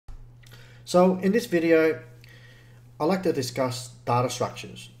So in this video, I'd like to discuss data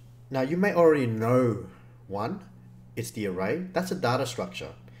structures. Now you may already know one, it's the array. That's a data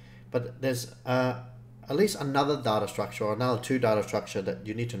structure, but there's at least another data structure or another two data structure that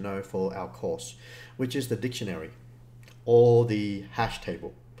you need to know for our course, which is the dictionary or the hash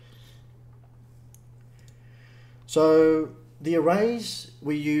table. So the arrays,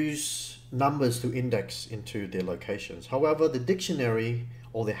 we use numbers to index into their locations. However, the dictionary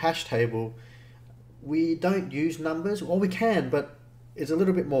or the hash table, we don't use numbers, or we can, but it's a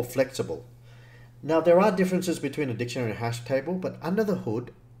little bit more flexible. Now there are differences between a dictionary and a hash table, but under the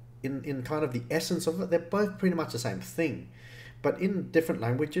hood, in kind of the essence of it, they're both pretty much the same thing. But in different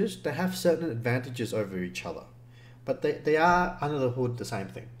languages, they have certain advantages over each other. But they are under the hood the same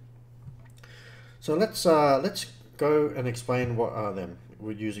thing. So let's go and explain what are them.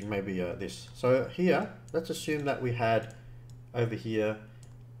 We're using maybe this. So here, let's assume that we had over here,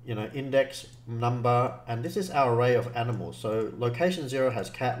 index, number, and this is our array of animals. So location 0 has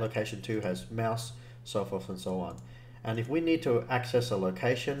cat, location 2 has mouse, so forth and so on. And if we need to access a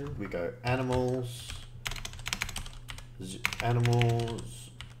location, we go animals,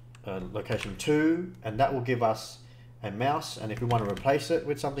 location 2, and that will give us a mouse. And if we want to replace it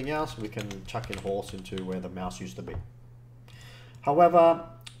with something else, we can chuck in horse into where the mouse used to be. However,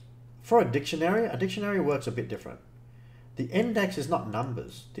 for a dictionary works a bit different. The index is not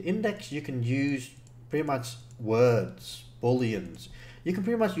numbers. The index, you can use pretty much words, booleans. You can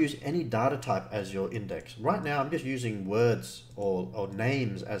pretty much use any data type as your index. Right now, I'm just using words or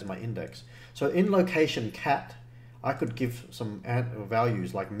names as my index. So in location cat, I could give some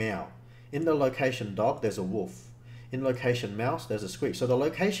values like meow. In the location dog, there's a wolf. In location mouse, there's a squeak. So the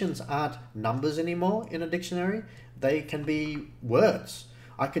locations aren't numbers anymore in a dictionary. They can be words.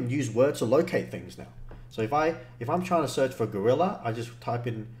 I can use words to locate things now. So if I'm trying to search for gorilla, I just type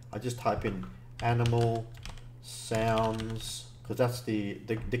in animal sounds, because that's the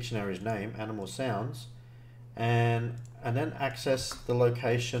dictionary's name, animal sounds, and then access the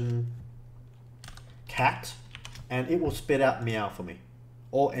location cat, and it will spit out meow for me,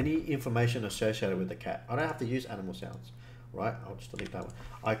 or any information associated with the cat. I don't have to use animal sounds, right? I'll just delete that one.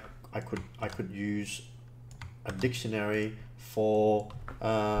 I could use a dictionary for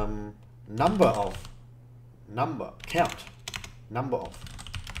number of,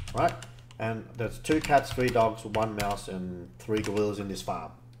 right? And there's 2 cats, 3 dogs, 1 mouse, and 3 gorillas in this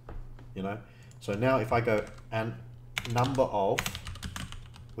farm, So now if I go and number of,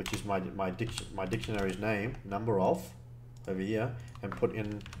 which is my dictionary's name, number of, over here, and put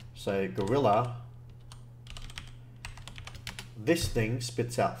in, say, gorilla, this thing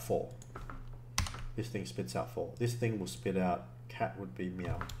spits out 4. This thing spits out 4. This thing will spit out, cat would be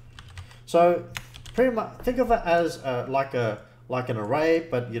meow. So pretty much think of it as like an array,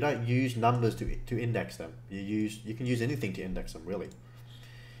 but you don't use numbers to index them. You can use anything to index them, really.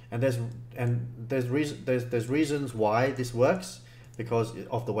 And there's reasons why this works, because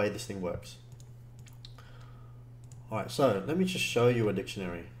of the way this thing works. All right, so let me just show you a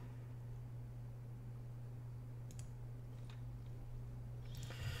dictionary.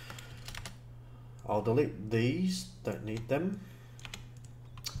 I'll delete these, don't need them.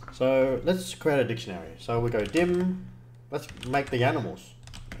 So let's create a dictionary. So we go dim, let's make the animals.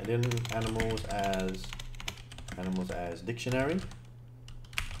 And then animals as dictionary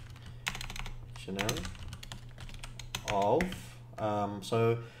of,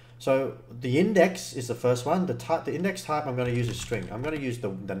 so the index is the first one. The index type I'm going to use is string. I'm going to use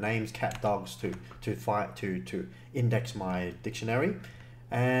the names cat, dogs to index my dictionary,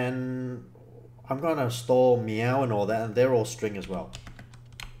 and I'm going to store meow and all that, and they're all string as well.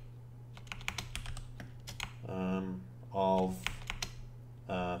 Of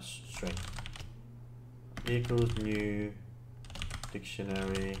string equals new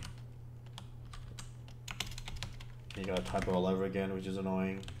dictionary. You gotta type it all over again, which is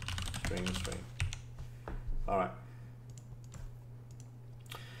annoying. String. All right.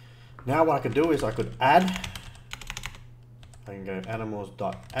 Now what I could do is I could add. I can go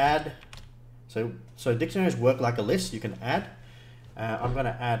animals.add. So dictionaries work like a list. You can add. I'm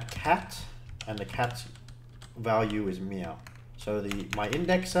gonna add cat, and the cat's value is meow. So my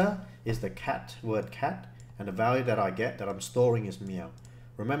indexer is the word cat, and the value that I get that I'm storing is meow.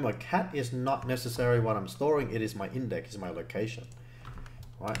 Remember, cat is not necessarily what I'm storing, it is my index, is my location.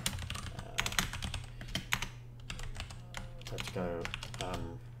 Right? Let's go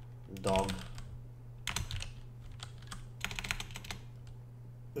dog.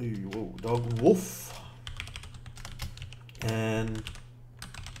 Ooh, whoa, dog wolf. And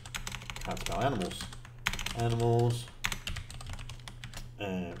can't spell animals. Animals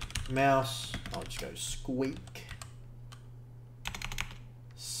mouse, I'll just go squeak.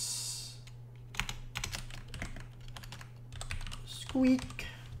 Squeak.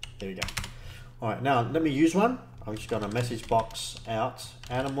 There we go. Alright, now let me use one. I'm just going to message box out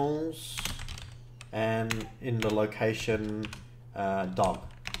animals and in the location dog.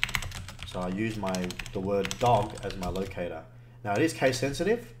 So I use the word dog as my locator. Now it is case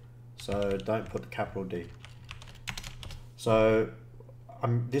sensitive, so don't put the capital D. So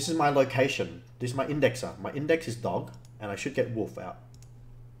this is my location. This is my indexer. My index is dog, and I should get wolf out.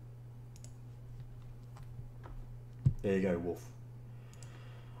 There you go, wolf.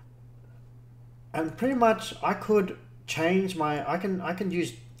 And pretty much I could change my, I can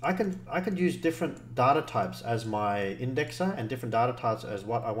use different data types as my indexer and different data types as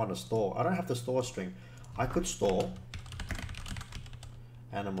what I want to store. I don't have to store a string. I could store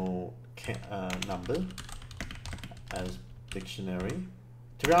animal number as dictionary.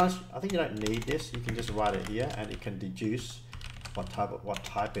 To be honest, I think you don't need this. You can just write it here and it can deduce what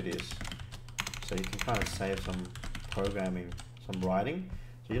type it is. So you can kind of save some programming, some writing.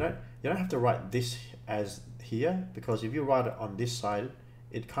 So you don't have to write this as here, because if you write it on this side,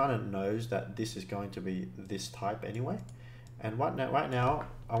 it kind of knows that this is going to be this type anyway. And right now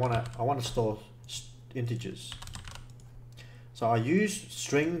I want to store integers. So I use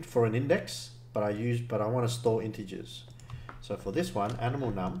string for an index, but I want to store integers. So for this one,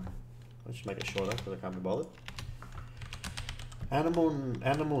 animal num, let's just make it shorter because I can't be bothered.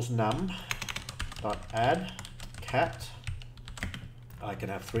 Animals num dot add cat. I can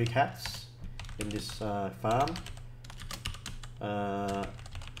have 3 cats in this farm.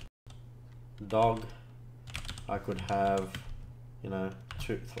 Dog, I could have,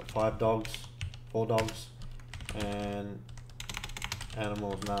 5 dogs, 4 dogs, and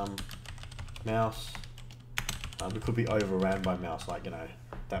animals num mouse. We could be overran by mouse, like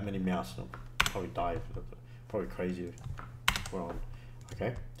that many mouse will probably die. Probably crazy. We're on.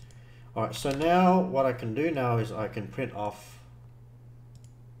 Okay. All right. So now what I can do now is I can print off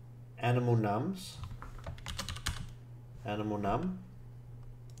animal num,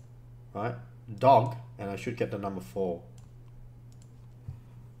 right? Dog, and I should get the number 4.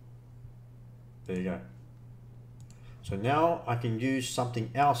 There you go. So now I can use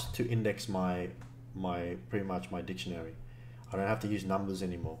something else to index pretty much my dictionary. I don't have to use numbers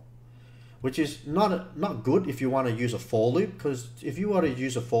anymore, which is not good if you want to use a for loop, because if you want to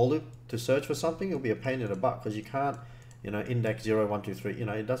use a for loop to search for something, it'll be a pain in the butt because you can't index 0, 1, 2, 3.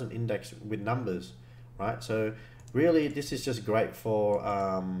 It doesn't index with numbers, right? So really this is just great for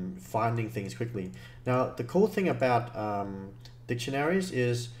finding things quickly. Now the cool thing about dictionaries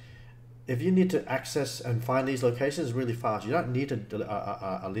is if you need to access and find these locations really fast, you don't need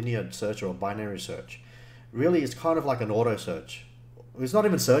a linear search or a binary search. Really, it's kind of like an auto search. It's not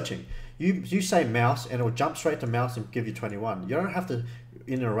even searching. You say mouse and it will jump straight to mouse and give you 21. You don't have to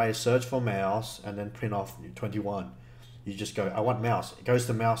in an array search for mouse and then print off 21. You just go, I want mouse. It goes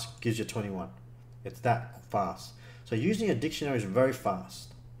to mouse, gives you 21. It's that fast. So using a dictionary is very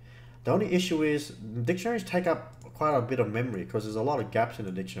fast. The only issue is dictionaries take up quite a bit of memory because there's a lot of gaps in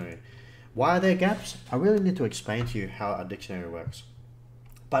the dictionary. Why are there gaps? I really need to explain to you how a dictionary works.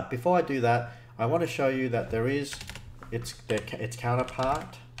 But before I do that, I want to show you that there is its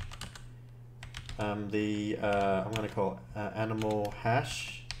counterpart. I'm going to call animal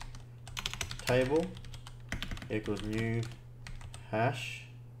hash table equals new hash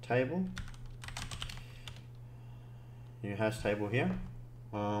table. New hash table here.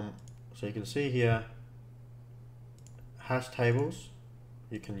 So you can see here hash tables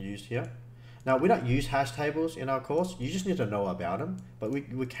you can use here. Now we don't use hash tables in our course. You just need to know about them. But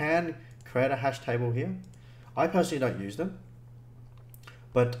we can create a hash table here. I personally don't use them.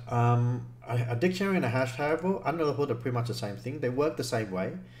 But a dictionary and a hash table under the hood are pretty much the same thing. They work the same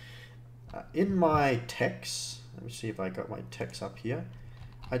way. In my text, let me see if I got my text up here.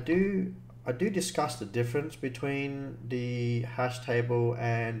 I do discuss the difference between the hash table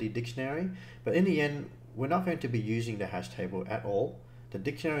and the dictionary, but in the end, we're not going to be using the hash table at all. The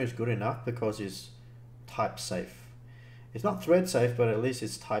dictionary is good enough because it's type safe. It's not thread safe, but at least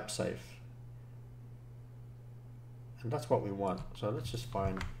it's type safe. And that's what we want. So let's just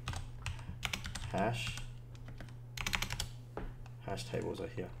find hash tables are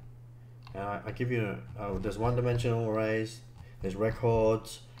here. And I give you, there's one-dimensional arrays, there's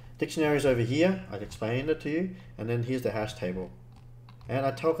records, dictionaries over here, I explained it to you, and then here's the hash table. And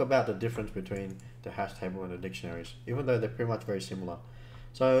I talk about the difference between the hash table and the dictionaries, even though they're pretty much very similar.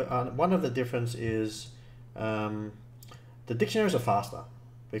 So one of the difference is the dictionaries are faster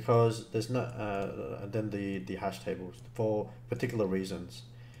because there's no than the hash tables for particular reasons.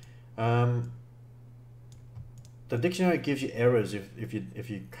 The dictionary gives you errors if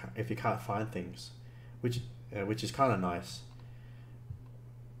you can't find things, which is kind of nice.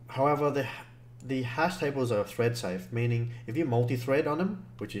 However, the hash tables are thread safe, meaning if you multi-thread on them,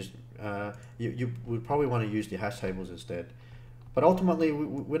 which is you would probably want to use the hash tables instead. But ultimately,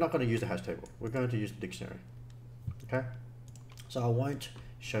 we're not going to use the hash table. We're going to use the dictionary. Okay, so I won't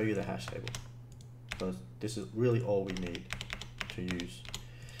show you the hash table because this is really all we need to use.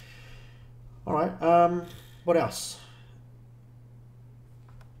 All right. What else?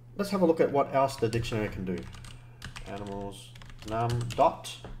 Let's have a look at what else the dictionary can do. Animals num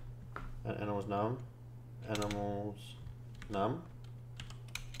dot and animals num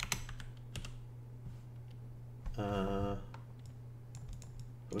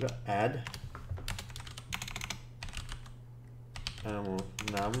we got add animal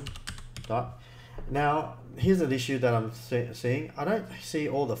num dot. Now here's an issue that I'm seeing. I don't see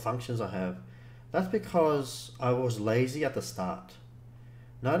all the functions I have. That's because I was lazy at the start.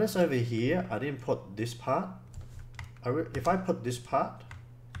 Notice over here I didn't put this part. If I put this part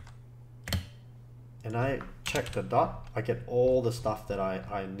and I check the dot, I get all the stuff that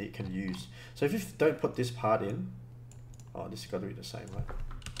I can use. So if you don't put this part in, oh, this has got to be the same,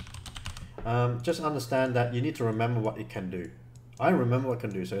 right? Just understand that you need to remember what it can do. I remember what it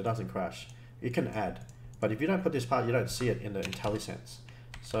can do, so it doesn't crash. It can add, but if you don't put this part, you don't see it in the IntelliSense.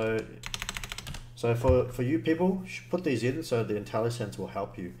 So for you people, put these in so the IntelliSense will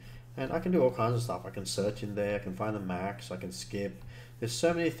help you. And I can do all kinds of stuff. I can search in there, I can find the max, I can skip. There's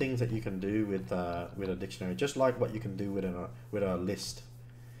so many things that you can do with a dictionary, just like what you can do with a list.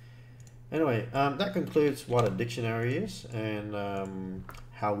 Anyway, that concludes what a dictionary is and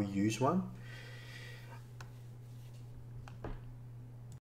how we use one.